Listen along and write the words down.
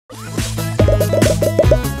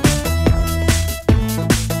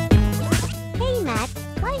Hey Matt,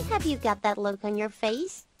 why have you got that look on your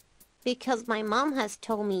face? Because my mom has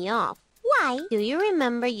told me off. Why? Do you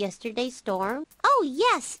remember yesterday's storm? Oh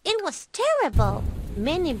yes, it was terrible!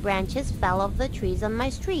 Many branches fell off the trees on my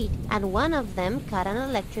street, and one of them cut an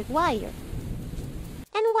electric wire.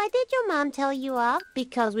 And why did your mom tell you off?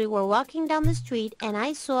 Because we were walking down the street and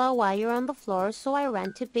I saw a wire on the floor, so I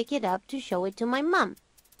ran to pick it up to show it to my mom.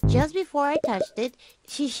 Just before I touched it,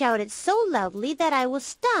 she shouted so loudly that I was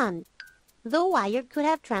stunned. The wire could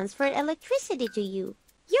have transferred electricity to you.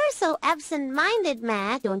 You're so absent-minded,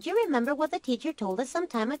 Matt. Don't you remember what the teacher told us some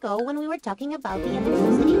time ago when we were talking about the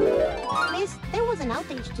electricity? Miss, there was an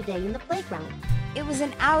outage today in the playground. It was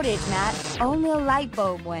an outage, Matt. Only a light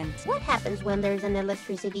bulb went. What happens when there's an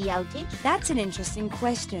electricity outage? That's an interesting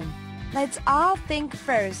question. Let's all think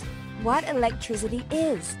first what electricity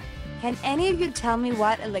is. Can any of you tell me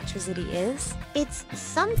what electricity is? It's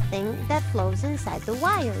something that flows inside the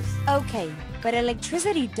wires. Okay, but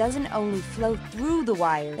electricity doesn't only flow through the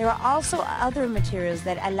wire. There are also other materials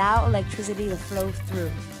that allow electricity to flow through.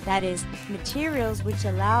 That is, materials which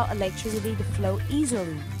allow electricity to flow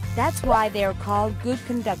easily. That's why they are called good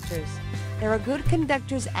conductors. There are good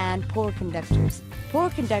conductors and poor conductors. Poor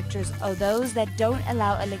conductors are those that don't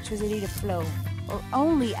allow electricity to flow, or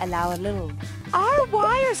only allow a little. Are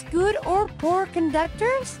wires good or poor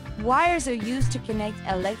conductors? Wires are used to connect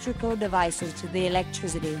electrical devices to the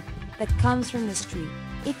electricity that comes from the street.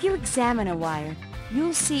 If you examine a wire,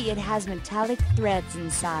 you'll see it has metallic threads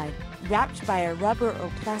inside, wrapped by a rubber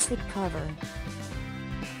or plastic cover.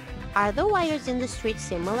 Are the wires in the street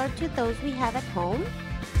similar to those we have at home?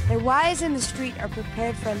 The wires in the street are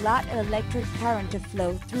prepared for a lot of electric current to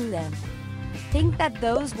flow through them. Think that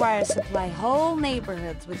those wires supply whole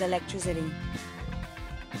neighborhoods with electricity.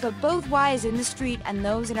 But both wires in the street and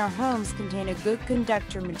those in our homes contain a good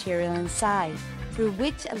conductor material inside, through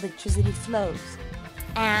which electricity flows,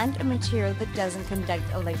 and a material that doesn't conduct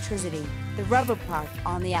electricity, the rubber part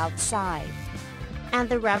on the outside. And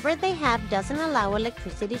the rubber they have doesn't allow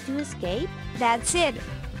electricity to escape? That's it!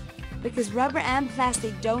 Because rubber and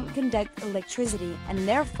plastic don't conduct electricity, and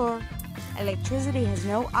therefore, electricity has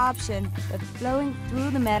no option but flowing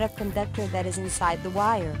through the metal conductor that is inside the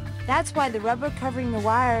wire. That's why the rubber covering the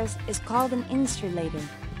wires is called an insulator,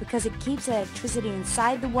 because it keeps electricity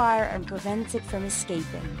inside the wire and prevents it from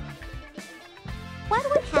escaping. What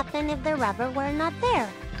would happen if the rubber were not there?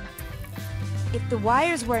 If the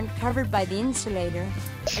wires weren't covered by the insulator,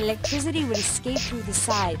 electricity would escape through the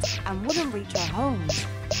sides and wouldn't reach our homes.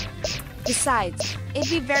 Besides, it'd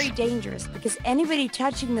be very dangerous because anybody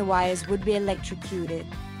touching the wires would be electrocuted.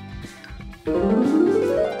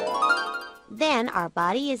 Then our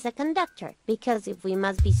body is a conductor, because if we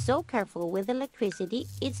must be so careful with electricity,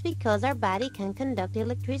 it's because our body can conduct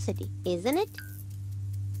electricity, isn't it?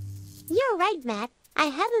 You're right, Matt. I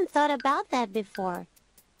hadn't thought about that before.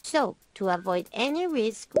 So, to avoid any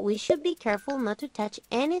risk, we should be careful not to touch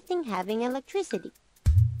anything having electricity.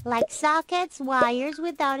 Like sockets, wires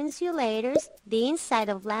without insulators, the inside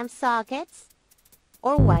of lamp sockets,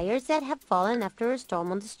 or wires that have fallen after a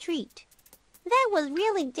storm on the street. That was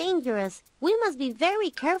really dangerous. We must be very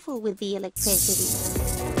careful with the electricity.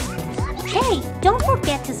 Hey, don't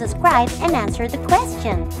forget to subscribe and answer the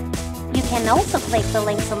question. You can also click the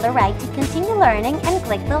links on the right to continue learning and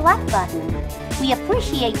click the like button. We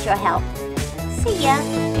appreciate your help. See ya!